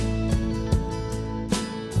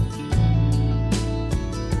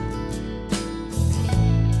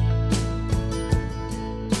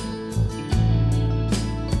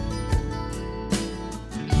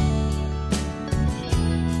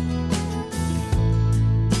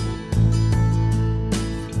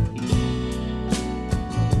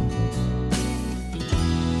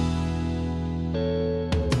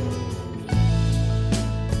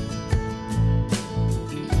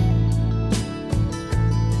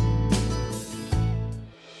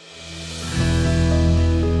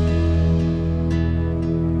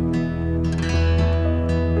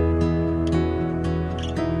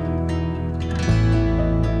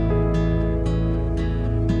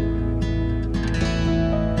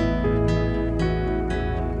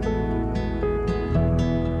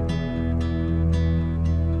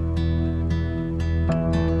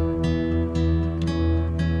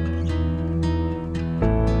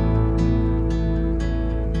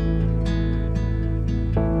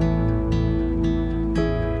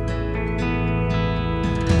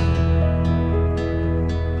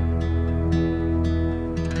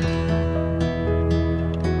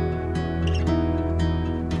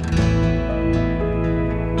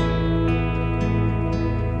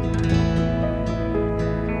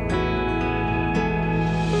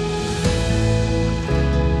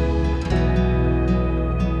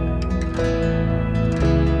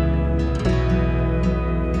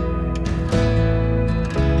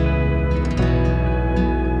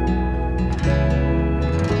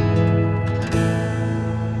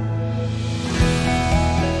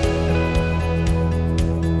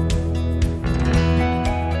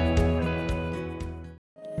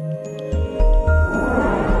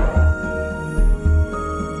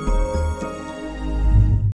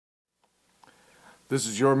This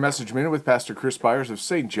is your Message Minute with Pastor Chris Byers of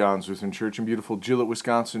St. John's Lutheran Church in beautiful Gillett,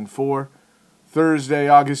 Wisconsin for Thursday,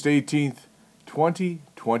 August 18th,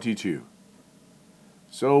 2022.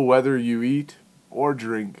 So whether you eat or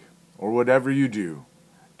drink or whatever you do,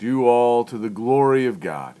 do all to the glory of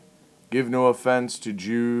God. Give no offense to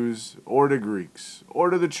Jews or to Greeks or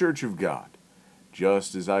to the Church of God,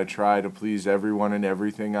 just as I try to please everyone in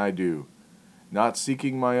everything I do, not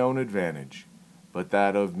seeking my own advantage, but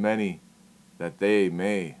that of many, that they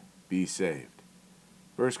may be saved.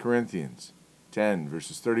 1 Corinthians 10,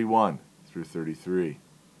 verses 31 through 33.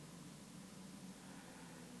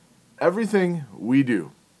 Everything we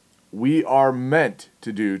do, we are meant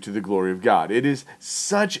to do to the glory of God. It is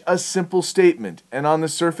such a simple statement, and on the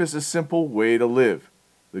surface, a simple way to live.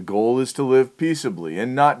 The goal is to live peaceably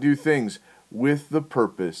and not do things with the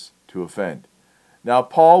purpose to offend. Now,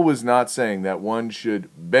 Paul was not saying that one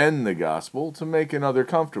should bend the gospel to make another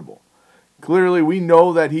comfortable. Clearly, we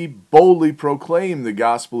know that he boldly proclaimed the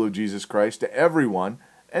gospel of Jesus Christ to everyone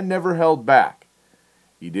and never held back.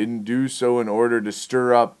 He didn't do so in order to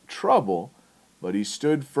stir up trouble, but he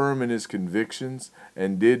stood firm in his convictions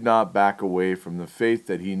and did not back away from the faith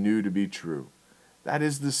that he knew to be true. That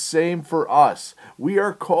is the same for us. We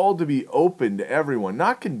are called to be open to everyone,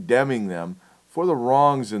 not condemning them for the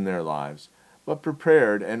wrongs in their lives, but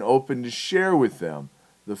prepared and open to share with them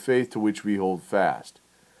the faith to which we hold fast.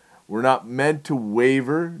 We're not meant to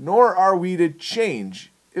waver, nor are we to change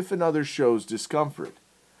if another shows discomfort.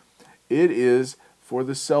 It is for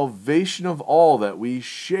the salvation of all that we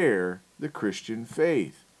share the Christian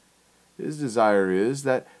faith. His desire is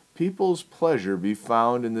that people's pleasure be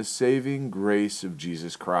found in the saving grace of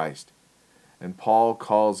Jesus Christ. And Paul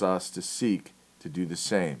calls us to seek to do the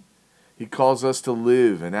same. He calls us to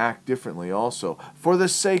live and act differently also, for the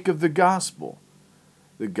sake of the gospel.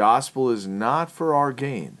 The gospel is not for our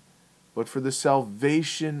gain, but for the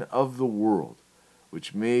salvation of the world,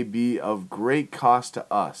 which may be of great cost to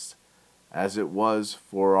us, as it was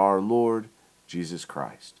for our Lord Jesus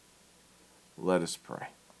Christ. Let us pray.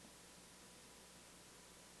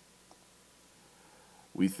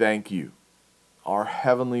 We thank you, our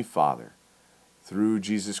Heavenly Father, through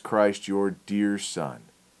Jesus Christ, your dear Son,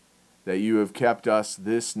 that you have kept us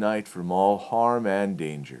this night from all harm and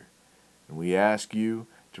danger. And we ask you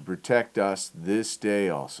to protect us this day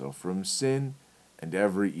also from sin and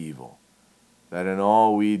every evil, that in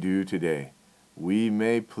all we do today we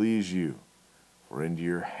may please you. For into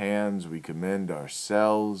your hands we commend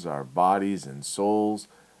ourselves, our bodies and souls,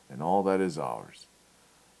 and all that is ours.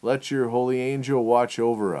 Let your holy angel watch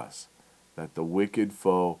over us, that the wicked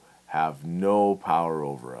foe have no power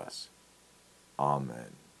over us.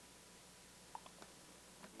 Amen.